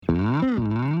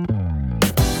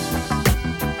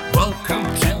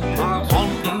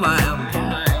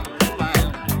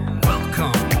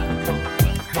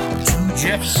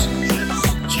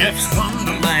Jeff's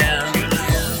Wonderland.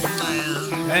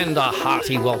 And a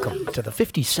hearty welcome to the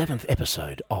 57th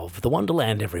episode of The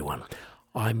Wonderland, everyone.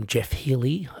 I'm Jeff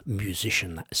Healy,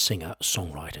 musician, singer,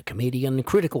 songwriter, comedian,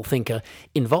 critical thinker,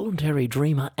 involuntary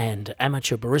dreamer and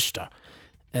amateur barista,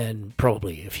 and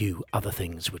probably a few other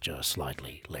things which are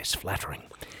slightly less flattering.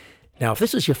 Now, if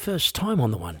this is your first time on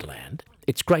The Wonderland,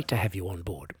 it's great to have you on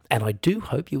board, and I do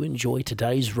hope you enjoy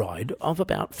today's ride of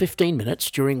about 15 minutes,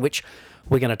 during which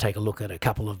we're going to take a look at a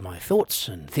couple of my thoughts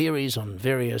and theories on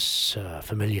various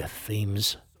familiar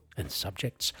themes and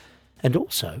subjects, and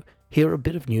also hear a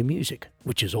bit of new music,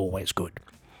 which is always good.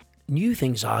 New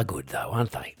things are good, though,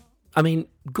 aren't they? I mean,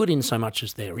 good in so much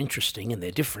as they're interesting and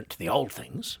they're different to the old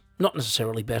things, not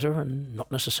necessarily better and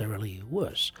not necessarily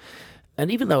worse. And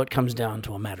even though it comes down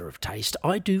to a matter of taste,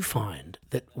 I do find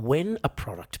that when a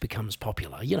product becomes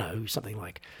popular, something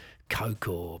like Coke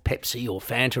or Pepsi or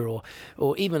Fanta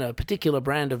or even a particular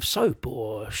brand of soap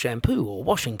or shampoo or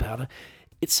washing powder,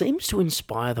 it seems to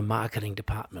inspire the marketing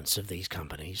departments of these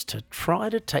companies to try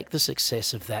to take the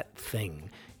success of that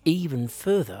thing even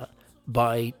further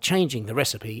by changing the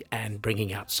recipe and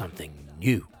bringing out something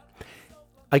new.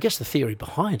 I guess the theory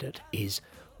behind it is,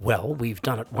 well, we've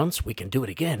done it once, we can do it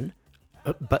again.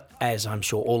 But as I'm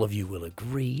sure all of you will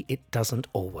agree, it doesn't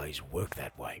always work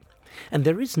that way. And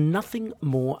there is nothing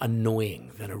more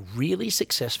annoying than a really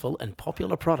successful and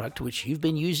popular product which you've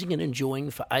been using and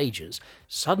enjoying for ages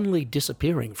suddenly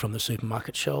disappearing from the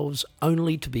supermarket shelves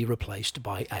only to be replaced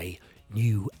by a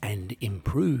new and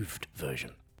improved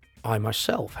version. I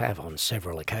myself have on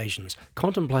several occasions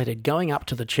contemplated going up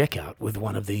to the checkout with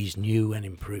one of these new and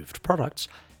improved products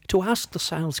to ask the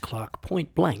sales clerk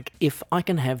point blank if I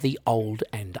can have the old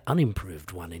and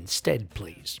unimproved one instead,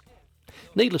 please.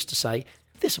 Needless to say,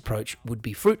 this approach would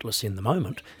be fruitless in the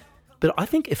moment, but I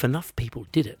think if enough people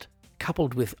did it,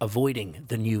 coupled with avoiding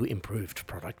the new improved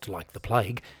product like the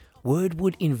plague, word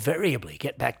would invariably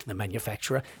get back to the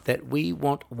manufacturer that we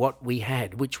want what we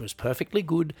had, which was perfectly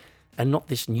good, and not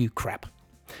this new crap.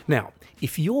 Now,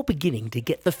 if you're beginning to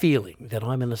get the feeling that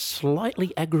I'm in a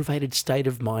slightly aggravated state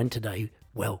of mind today,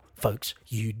 well, folks,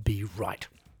 you'd be right.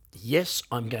 Yes,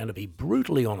 I'm going to be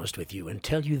brutally honest with you and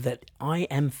tell you that I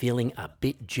am feeling a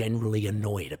bit generally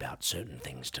annoyed about certain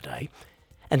things today.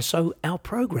 And so our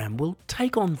program will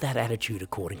take on that attitude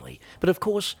accordingly. But of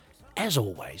course, as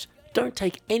always, don't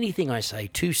take anything I say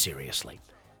too seriously.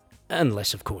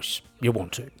 Unless, of course, you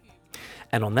want to.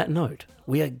 And on that note,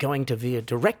 we are going to veer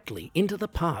directly into the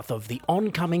path of the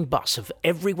oncoming bus of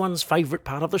everyone's favourite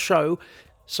part of the show,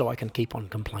 so I can keep on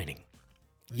complaining.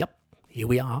 Yep, here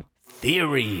we are.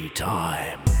 Theory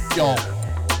time. Yo,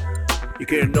 you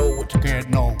can't know what you can't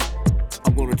know.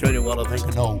 I'm going to tell you what I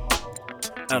think I know.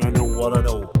 And I know what I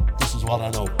know. This is what I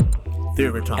know.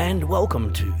 Theory time. And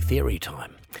welcome to Theory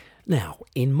Time. Now,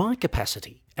 in my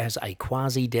capacity as a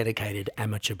quasi-dedicated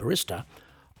amateur barista,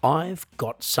 I've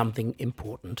got something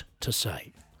important to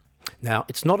say. Now,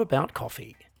 it's not about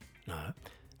coffee. No,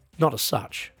 not as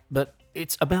such. But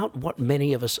it's about what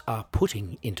many of us are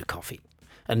putting into coffee.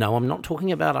 And no, I'm not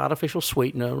talking about artificial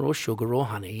sweetener or sugar or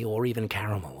honey or even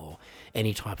caramel or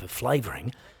any type of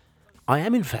flavouring. I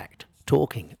am, in fact,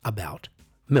 talking about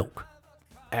milk.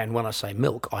 And when I say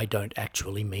milk, I don't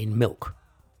actually mean milk.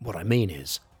 What I mean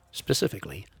is,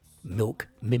 specifically, milk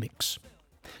mimics.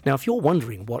 Now, if you're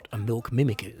wondering what a milk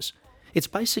mimic is, it's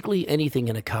basically anything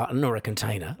in a carton or a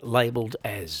container labelled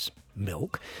as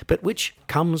milk, but which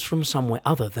comes from somewhere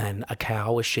other than a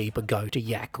cow, a sheep, a goat, a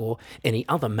yak, or any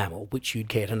other mammal which you'd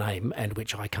care to name and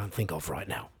which I can't think of right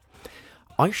now.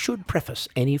 I should preface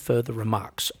any further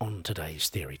remarks on today's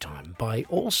Theory Time by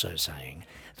also saying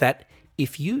that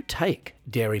if you take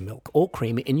dairy milk or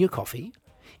cream in your coffee,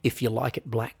 if you like it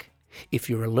black, if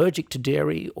you're allergic to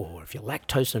dairy, or if you're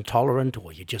lactose intolerant,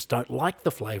 or you just don't like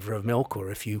the flavour of milk, or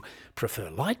if you prefer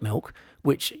light milk,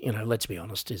 which, let's be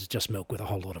honest, is just milk with a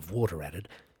whole lot of water added,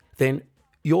 then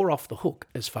you're off the hook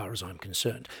as far as I'm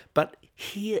concerned. But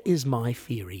here is my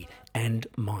theory and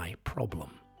my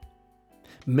problem.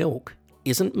 Milk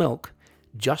isn't milk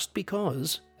just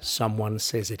because someone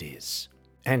says it is.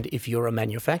 And if you're a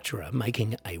manufacturer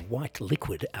making a white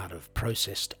liquid out of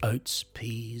processed oats,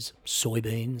 peas,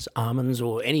 soybeans, almonds,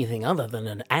 or anything other than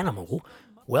an animal,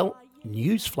 well,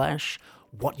 newsflash,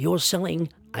 what you're selling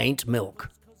ain't milk.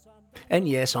 And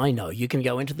yes, I know, you can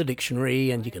go into the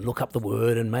dictionary and you can look up the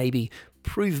word and maybe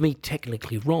prove me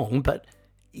technically wrong, but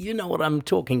you know what I'm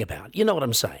talking about. You know what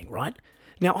I'm saying, right?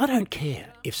 Now, I don't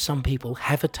care if some people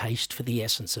have a taste for the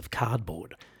essence of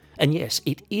cardboard. And yes,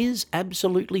 it is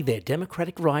absolutely their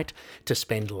democratic right to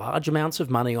spend large amounts of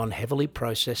money on heavily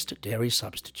processed dairy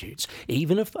substitutes,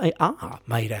 even if they are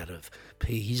made out of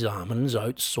peas, almonds,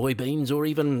 oats, soybeans, or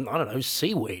even,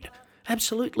 seaweed.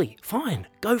 Absolutely, fine,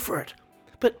 go for it.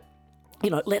 But,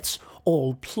 let's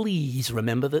all please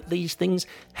remember that these things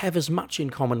have as much in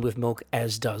common with milk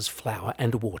as does flour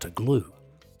and water glue.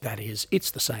 That is, it's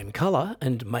the same colour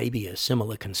and maybe a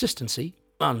similar consistency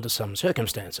under some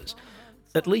circumstances.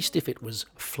 At least if it was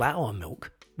flour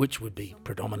milk, which would be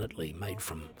predominantly made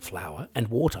from flour and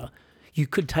water, you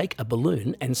could take a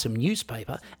balloon and some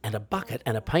newspaper and a bucket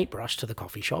and a paintbrush to the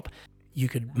coffee shop. You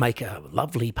could make a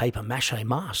lovely paper mache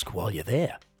mask while you're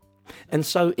there. And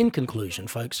so, in conclusion,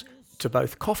 folks, to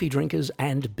both coffee drinkers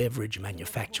and beverage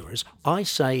manufacturers, I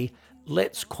say,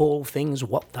 let's call things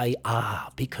what they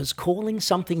are, because calling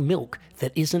something milk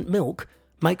that isn't milk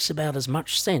makes about as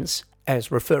much sense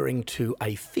as referring to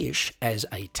a fish as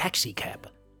a taxi cab,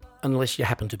 unless you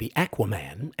happen to be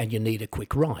Aquaman and you need a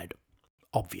quick ride,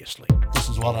 obviously. This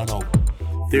is what I know.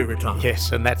 Theory time.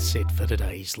 Yes, and that's it for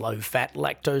today's low-fat,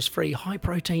 lactose-free,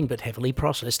 high-protein but heavily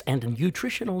processed and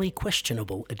nutritionally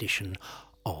questionable edition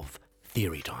of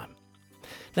Theory Time.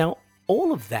 Now,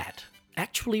 all of that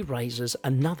actually raises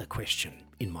another question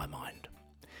in my mind.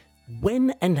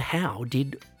 When and how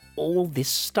did all this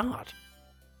start?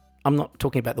 I'm not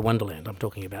talking about the Wonderland, I'm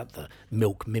talking about the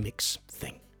milk mimics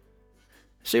thing.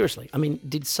 Seriously,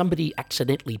 did somebody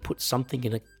accidentally put something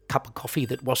in a cup of coffee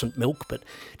that wasn't milk but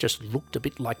just looked a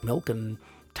bit like milk and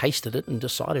tasted it and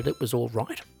decided it was all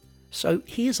right? So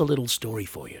here's a little story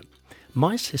for you.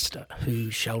 My sister,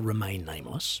 who shall remain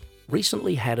nameless,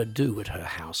 recently had a do at her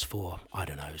house for,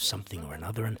 something or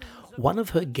another, and one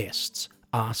of her guests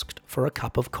asked for a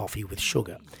cup of coffee with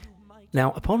sugar.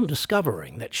 Now, upon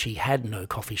discovering that she had no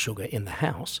coffee sugar in the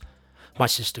house, my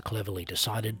sister cleverly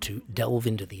decided to delve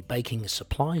into the baking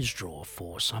supplies drawer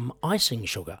for some icing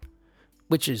sugar,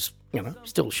 which is,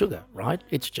 still sugar, right?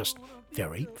 It's just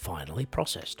very finely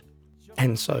processed.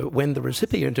 And so when the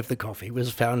recipient of the coffee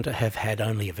was found to have had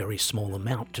only a very small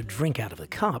amount to drink out of the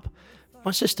cup,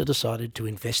 my sister decided to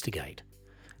investigate,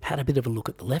 had a bit of a look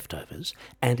at the leftovers,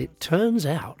 and it turns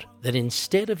out that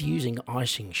instead of using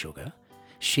icing sugar,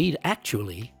 she'd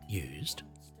actually used,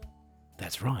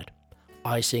 that's right,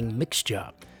 icing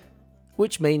mixture,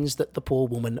 which means that the poor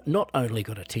woman not only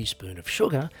got a teaspoon of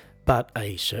sugar, but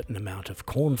a certain amount of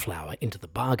corn flour into the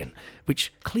bargain,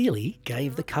 which clearly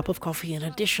gave the cup of coffee an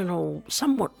additional,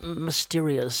 somewhat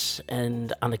mysterious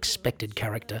and unexpected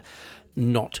character,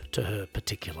 not to her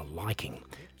particular liking.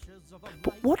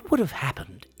 But what would have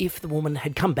happened if the woman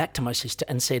had come back to my sister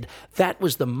and said, "That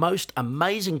was the most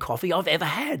amazing coffee I've ever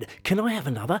had. Can I have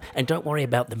another? And don't worry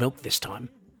about the milk this time."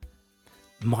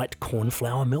 Might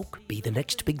cornflour milk be the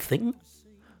next big thing?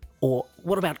 Or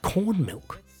what about corn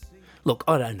milk? Look,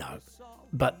 I don't know,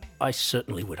 but I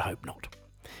certainly would hope not.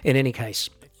 In any case,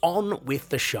 on with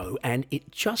the show, and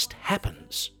it just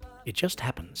happens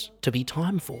to be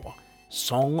time for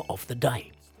Song of the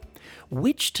Day,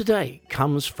 which today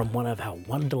comes from one of our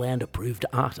Wonderland-approved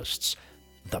artists,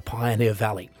 the Pioneer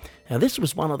Valley. Now, this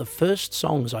was one of the first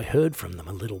songs I heard from them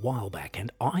a little while back,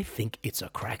 and I think it's a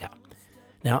cracker.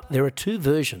 Now, there are two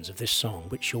versions of this song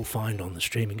which you'll find on the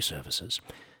streaming services,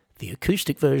 the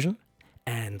acoustic version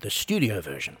and the studio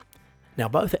version. Now,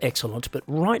 both are excellent, but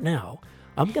right now,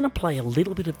 I'm going to play a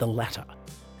little bit of the latter.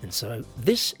 And so,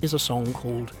 this is a song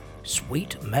called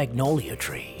Sweet Magnolia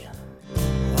Tree.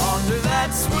 Under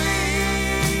that sweet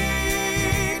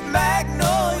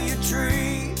magnolia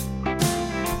tree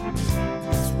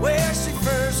is where she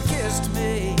first kissed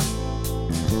me.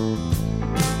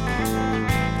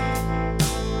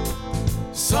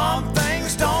 Some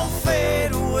things don't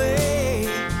fade away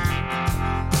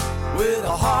with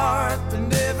a heart that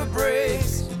never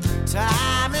breaks.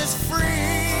 Time is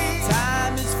free,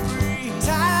 time is free,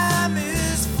 time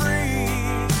is free.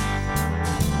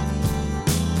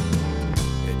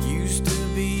 It used to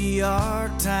be our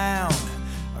town,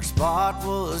 our spot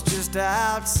was just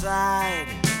outside.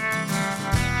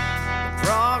 The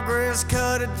progress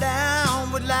cut it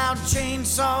down with loud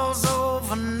chainsaws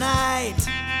overnight.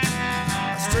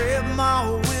 Strip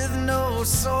mall with no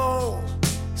soul,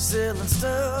 selling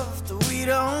stuff that we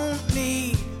don't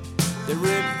need. They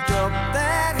ripped up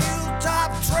that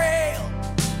hilltop trail,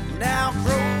 now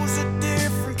grows a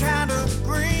different kind of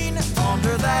green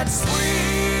under that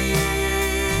sweet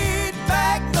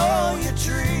magnolia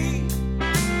tree.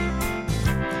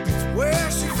 It's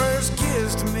where she first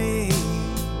kissed me.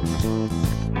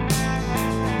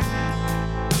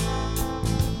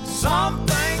 Some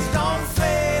things don't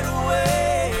fade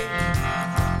away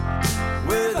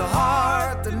with a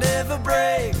heart that never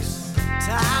breaks.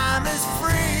 Time is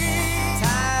free.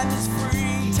 Time is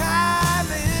free. Time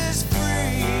is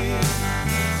free.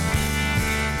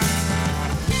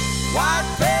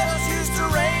 White petals used to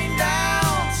rain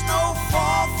down, snow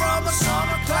fall from a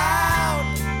summer cloud.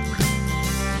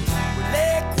 We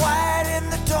lay quiet in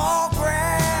the tall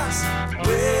grass.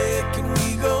 Where can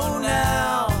we go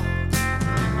now?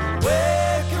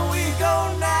 Where can we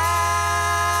go now?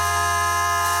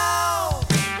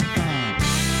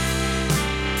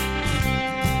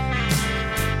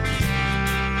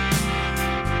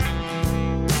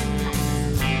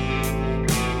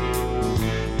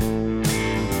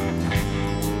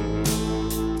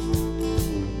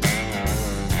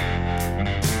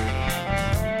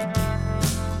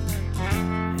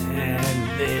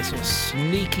 And there's a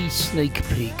sneaky sneak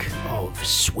peek of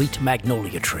Sweet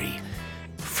Magnolia Tree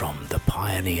from the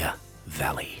Pioneer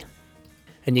Valley.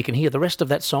 And you can hear the rest of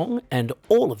that song and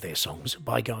all of their songs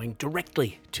by going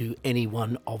directly to any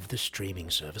one of the streaming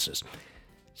services.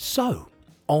 So,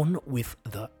 on with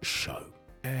the show.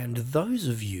 And those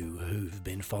of you who've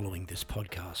been following this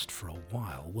podcast for a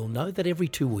while will know that every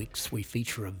 2 weeks we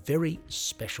feature a very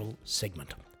special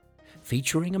segment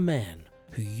featuring a man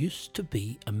who used to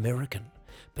be American,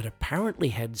 but apparently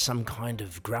had some kind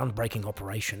of groundbreaking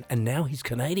operation, and now he's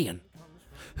Canadian.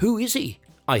 Who is he,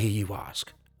 I hear you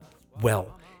ask?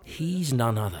 Well, he's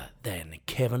none other than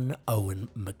Kevin Owen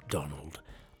McDonald,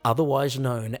 otherwise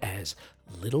known as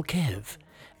Little Kev,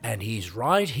 and he's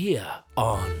right here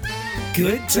on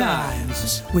Good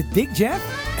Times with Big Jeff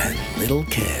and Little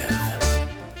Kev.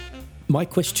 My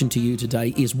question to you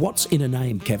today is, what's in a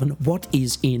name, Kevin? What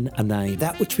is in a name?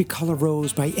 That which we call a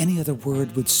rose by any other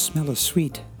word would smell as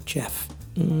sweet, Jeff.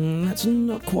 That's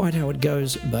not quite how it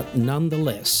goes, but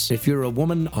nonetheless, if you're a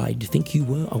woman, I'd think you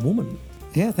were a woman.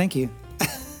 Yeah, thank you.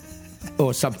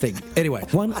 Or something. Anyway,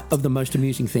 one of the most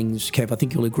amusing things, Kev, I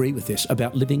think you'll agree with this,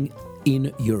 about living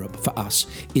in Europe for us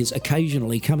is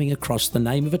occasionally coming across the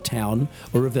name of a town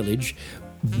or a village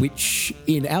which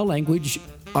in our language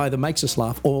either makes us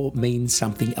laugh or means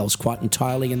something else quite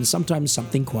entirely, and sometimes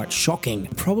something quite shocking.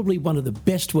 Probably one of the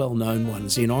best well-known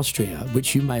ones in Austria,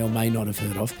 which you may or may not have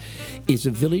heard of, is a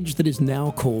village that is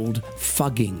now called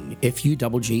Fugging,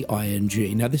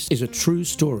 Fugging. Now, this is a true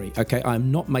story, okay?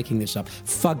 I'm not making this up.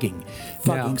 Fugging.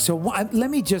 Fugging. So let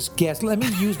me just guess. Let me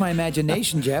use my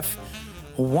imagination, Jeff.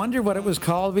 Wonder what it was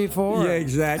called before. Yeah,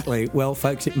 exactly. Well,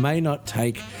 folks, it may not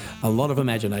take a lot of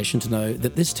imagination to know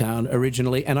that this town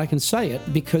originally, and I can say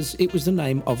it because it was the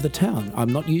name of the town.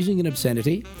 I'm not using an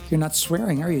obscenity. You're not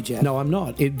swearing, are you, Jeff? No, I'm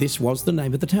not. This was the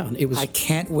name of the town. It was. I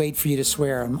can't wait for you to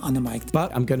swear on the mic.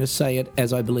 But I'm going to say it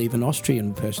as I believe an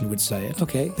Austrian person would say it.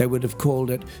 Okay. They would have called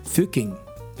it Fugging.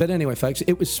 But anyway, folks,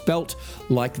 it was spelt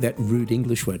like that rude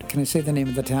English word. Can I say the name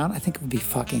of the town? I think it would be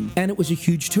fucking. And it was a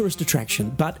huge tourist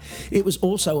attraction, but it was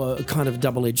also a kind of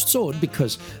double-edged sword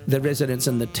because the residents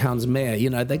and the town's mayor, you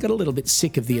know, they got a little bit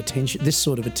sick of the attention, this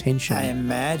sort of attention. I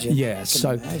imagine. Yeah,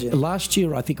 last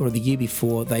year, I think, or the year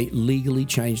before, they legally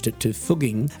changed it to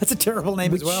Fugging. That's a terrible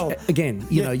name as well. Again,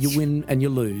 you know, you win and you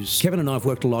lose. Kevin and I have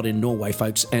worked a lot in Norway,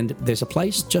 folks, and there's a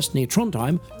place just near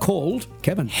Trondheim called,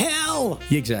 Kevin. Hell!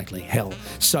 Exactly, hell.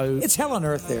 So it's hell on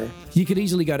earth there. You could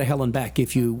easily go to hell and back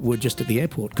if you were just at the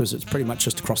airport because it's pretty much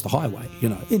just across the highway, you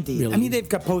know. Indeed. Really. I mean, they've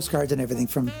got postcards and everything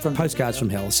from postcards from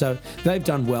hell. So they've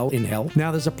done well in hell.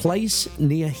 Now, there's a place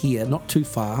near here, not too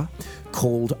far,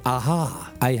 called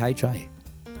Aha, A-H-A.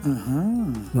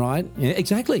 Right? Yeah,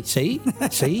 exactly. See?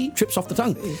 Trips off the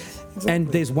tongue. Exactly.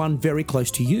 And there's one very close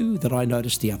to you that I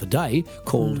noticed the other day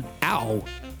called Ow.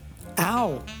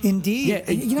 Ow. Indeed.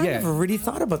 Yeah, you know, I never really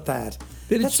thought about that.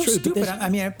 That's so stupid. I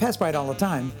mean, I pass by it all the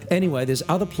time. Anyway, there's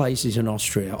other places in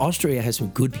Austria. Austria has some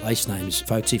good place names,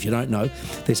 folks, if you don't know.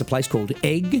 There's a place called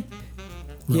Egg. Right?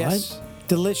 Yes.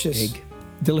 Delicious. Egg.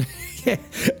 Yeah.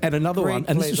 And another Great one.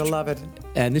 And place. I love it.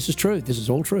 And this is true. This is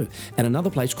all true. And another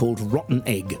place called Rotten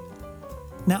Egg.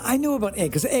 Now, I know about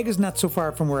Egg, because Egg is not so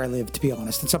far from where I live, to be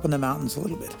honest. It's up in the mountains a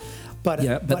little bit. But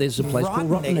there's a place called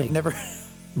Rotten Egg. I've never...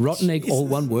 Rotten Egg, all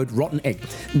one word, Rotten Egg.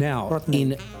 Now,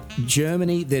 in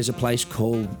Germany, there's a place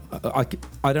called,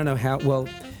 I don't know how, well,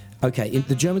 okay,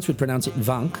 the Germans would pronounce it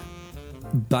Wank,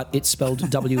 but it's spelled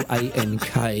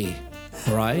W-A-N-K,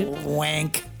 right?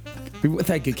 Wank.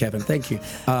 Thank you, Kevin. Thank you.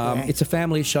 It's a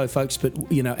family show, folks, but,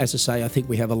 you know, as I say, I think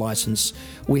we have a license.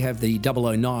 We have the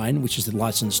 009, which is the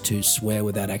license to swear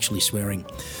without actually swearing.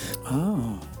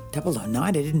 Oh. 009?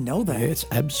 I didn't know that. It's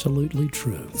absolutely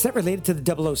true. Is that related to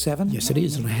the 007? Yes, it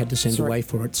is, and I had to send Sorry. away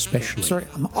for it specially. Sorry,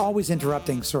 I'm always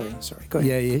interrupting. Sorry. Go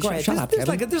ahead. Yeah. Go ahead. Shut up, There's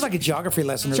Kevin. like a geography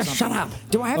lesson or Just something. shut up.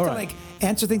 Do I have All to right.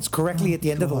 answer things correctly at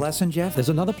the end of the lesson, Jeff? There's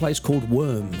another place called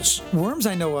Worms. Worms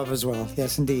I know of as well.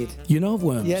 Yes, indeed. You know of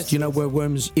Worms? Yes, Do you know yes. where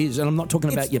Worms is? And I'm not talking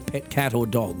about It's- your pet cat or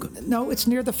dog. No, it's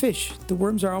near the fish. The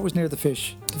worms are always near the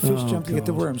fish. The fish jump to get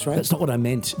the worms, right? That's not what I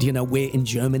meant. Do you know where in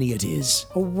Germany it is?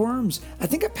 Oh, worms. I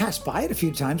think I passed by it a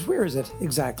few times. Where is it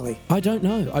exactly? I don't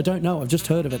know. I've just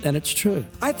heard of it, and it's true.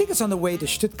 I think it's on the way to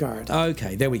Stuttgart.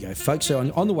 Okay, there we go, folks.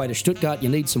 So on the way to Stuttgart, you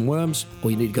need some worms,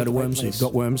 or you need to go to right Worms. So place. you've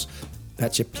got worms.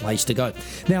 That's your place to go.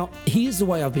 Now, here's the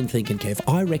way I've been thinking, Kev.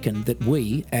 I reckon that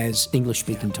we, as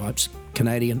English-speaking types,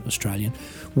 Canadian, Australian,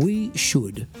 we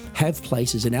should have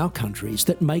places in our countries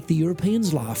that make the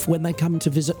Europeans laugh when they come to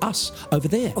visit us over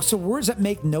there. Oh, so words that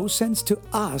make no sense to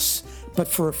us, but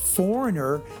for a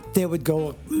foreigner, they would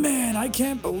go, man, I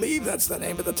can't believe that's the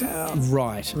name of the town.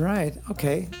 Right. Right,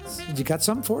 okay. You got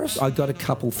some for us? I got a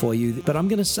couple for you, but I'm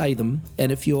going to say them.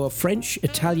 And if you're French,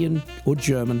 Italian, or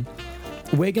German,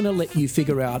 we're going to let you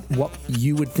figure out what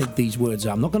you would think these words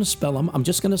are. I'm not going to spell them. I'm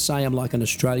just going to say them like an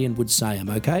Australian would say them,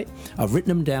 okay? I've written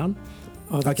them down.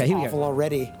 Oh, that's okay, here we awful go.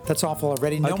 already. That's awful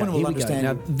already. No Okay, one here will we go. understand.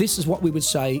 Now, this is what we would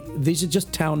say. These are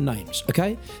just town names,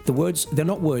 okay? The words, they're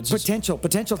not words. Potential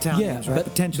town names, right?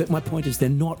 Potential. But my point is they're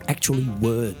not actually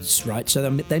words, right? So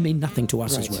they mean nothing to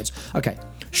us as Right. words. Okay,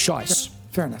 Scheiss.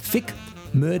 Fair enough. Fick,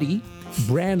 Murdy,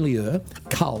 Branlier,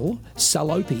 Cull,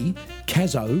 Salopi,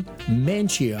 Cazo,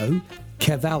 Manchio,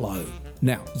 Cavallo.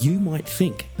 Now, you might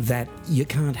think that you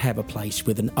can't have a place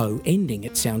with an O ending.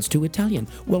 It sounds too Italian.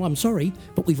 Well, I'm sorry,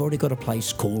 but we've already got a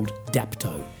place called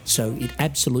Dapto, so it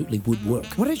absolutely would work.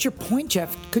 What is your point,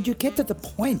 Jeff? Could you get to the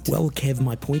point? Well, Kev,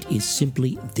 my point is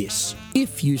simply this.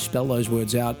 If you spell those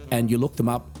words out and you look them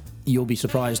up, you'll be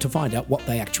surprised to find out what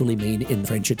they actually mean in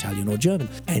French, Italian, or German.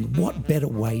 And what better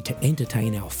way to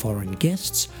entertain our foreign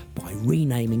guests by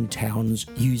renaming towns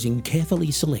using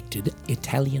carefully selected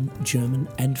Italian, German,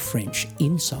 and French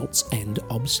insults and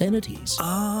obscenities.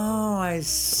 Oh, I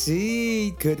see.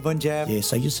 Good one, Jeff. Yeah,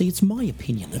 so you see, it's my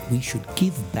opinion that we should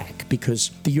give back because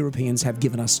the Europeans have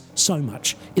given us so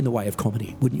much in the way of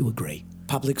comedy. Wouldn't you agree?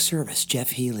 Public service,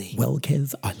 Jeff Healy. Well,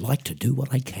 Kev, I like to do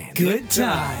what I can. Good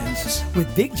times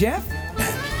with Big Jeff.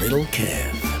 And Little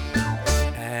Kev.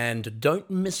 And don't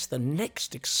miss the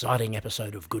next exciting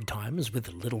episode of Good Times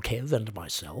with Little Kev and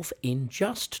myself in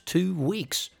just 2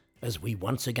 weeks as we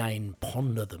once again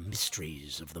ponder the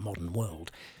mysteries of the modern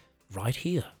world right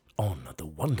here on the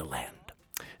Wonderland.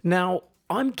 Now,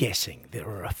 I'm guessing there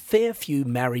are a fair few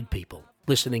married people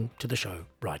listening to the show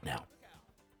right now.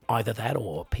 Either that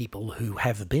or people who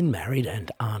have been married and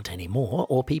aren't anymore,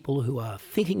 or people who are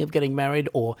thinking of getting married,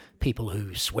 or people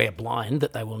who swear blind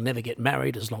that they will never get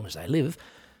married as long as they live,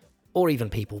 or even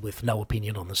people with no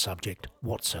opinion on the subject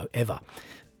whatsoever.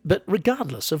 But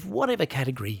regardless of whatever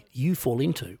category you fall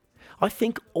into, I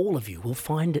think all of you will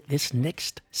find this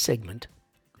next segment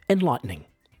enlightening,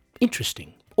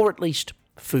 interesting, or at least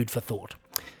food for thought.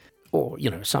 Or,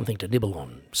 something to nibble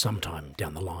on sometime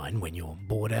down the line when you're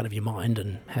bored out of your mind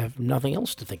and have nothing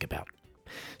else to think about.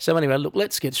 So anyway, look,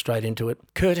 let's get straight into it.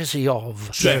 Courtesy of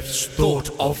Jeff's Thought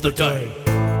of the Day.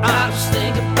 I was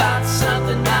thinking about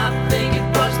something, I think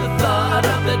it was the thought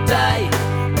of the day.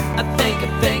 I think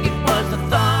it was the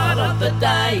thought of the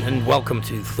day. And welcome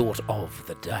to Thought of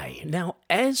the Day. Now,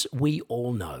 as we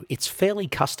all know, it's fairly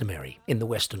customary in the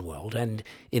Western world and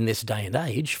in this day and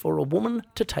age for a woman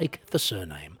to take the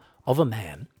surname of a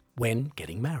man when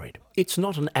getting married. It's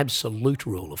not an absolute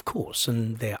rule, of course,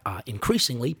 and there are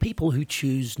increasingly people who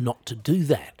choose not to do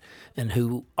that and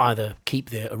who either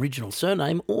keep their original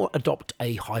surname or adopt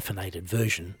a hyphenated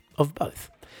version of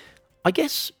both. I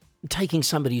guess taking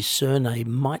somebody's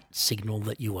surname might signal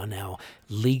that you are now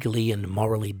legally and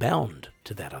morally bound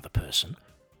to that other person,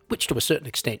 which to a certain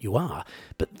extent you are,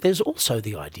 but there's also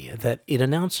the idea that it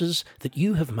announces that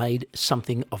you have made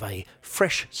something of a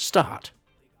fresh start,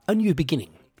 a new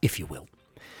beginning, if you will.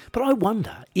 But I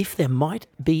wonder if there might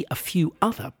be a few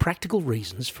other practical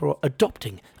reasons for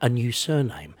adopting a new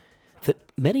surname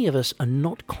that many of us are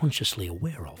not consciously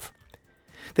aware of.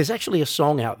 There's actually a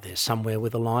song out there somewhere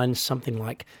with a line something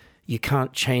like, "You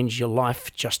can't change your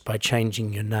life just by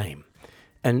changing your name."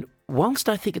 And whilst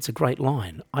I think it's a great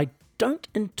line, I don't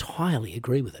entirely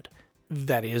agree with it.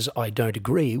 That is, I don't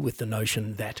agree with the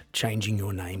notion that changing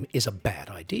your name is a bad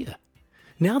idea.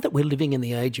 Now that we're living in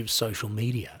the age of social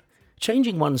media,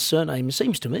 changing one's surname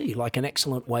seems to me like an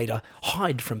excellent way to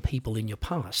hide from people in your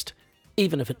past,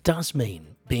 even if it does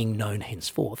mean being known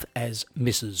henceforth as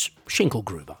Mrs.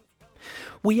 Schinklegruber.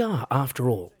 We are, after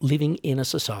all, living in a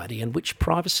society in which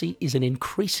privacy is an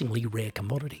increasingly rare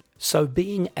commodity. So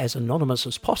being as anonymous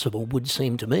as possible would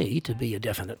seem to me to be a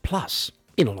definite plus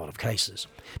in a lot of cases.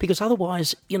 Because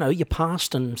otherwise, your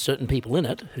past and certain people in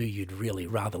it, who you'd really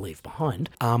rather leave behind,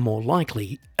 are more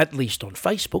likely, at least on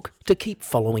Facebook, to keep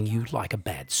following you like a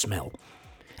bad smell.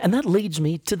 And that leads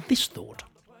me to this thought.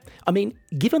 I mean,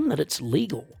 given that it's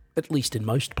legal, at least in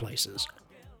most places,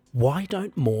 why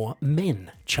don't more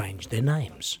men change their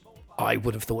names? I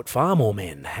would have thought far more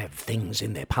men have things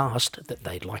in their past that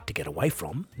they'd like to get away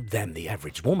from than the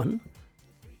average woman.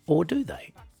 Or do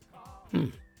they?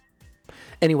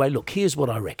 Anyway, look, here's what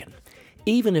I reckon.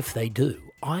 Even if they do,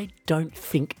 I don't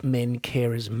think men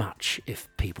care as much if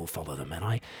people follow them, and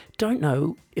I don't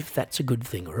know if that's a good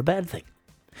thing or a bad thing.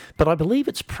 But I believe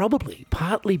it's probably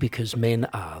partly because men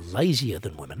are lazier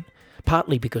than women,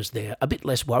 partly because they're a bit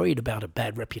less worried about a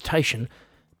bad reputation,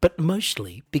 but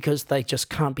mostly because they just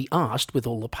can't be asked with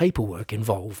all the paperwork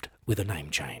involved with a name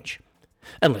change.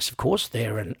 Unless, of course,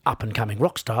 they're an up-and-coming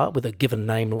rock star with a given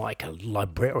name like a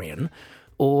librarian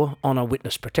or on a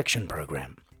witness protection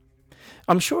program.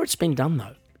 I'm sure it's been done,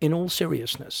 though, in all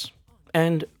seriousness.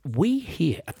 And we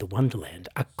here at the Wonderland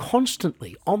are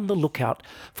constantly on the lookout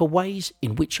for ways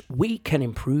in which we can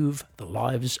improve the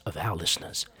lives of our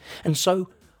listeners. And so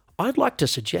I'd like to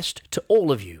suggest to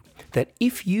all of you that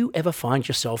if you ever find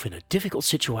yourself in a difficult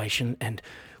situation and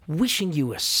wishing you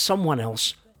were someone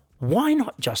else, why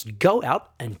not just go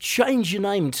out and change your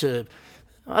name to,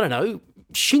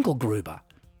 Shinglegruber?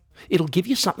 It'll give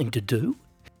you something to do,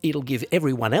 it'll give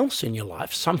everyone else in your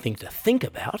life something to think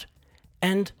about,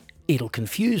 and it'll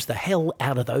confuse the hell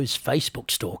out of those Facebook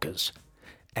stalkers.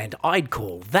 And I'd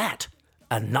call that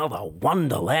another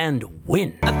Wonderland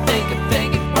win. I think it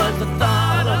was the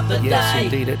thought of the day. Yes,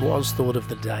 indeed, it was thought of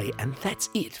the day. And that's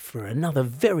it for another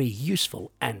very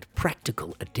useful and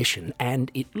practical edition. And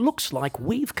it looks like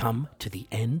we've come to the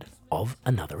end of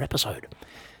another episode.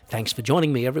 Thanks for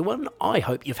joining me, everyone. I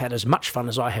hope you've had as much fun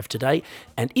as I have today.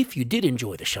 And if you did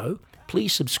enjoy the show,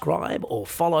 please subscribe or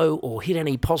follow or hit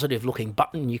any positive-looking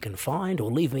button you can find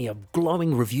or leave me a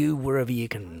glowing review wherever you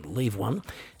can leave one.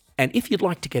 And if you'd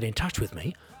like to get in touch with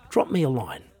me, drop me a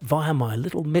line via my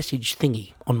little message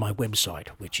thingy on my website,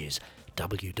 which is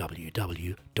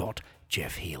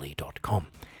www.jeffhealy.com.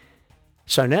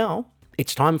 So now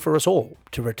it's time for us all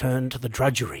to return to the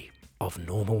drudgery of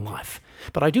normal life.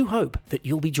 But I do hope that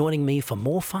you'll be joining me for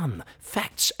more fun,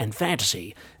 facts and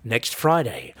fantasy next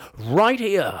Friday, right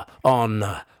here on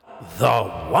The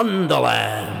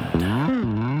Wonderland.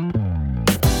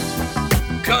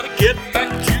 Gotta get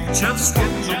back to Jeff's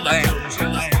Wonderland.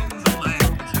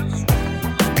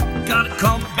 Gotta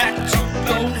come back to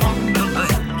the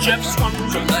Wonderland. Jeff's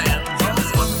Wonderland.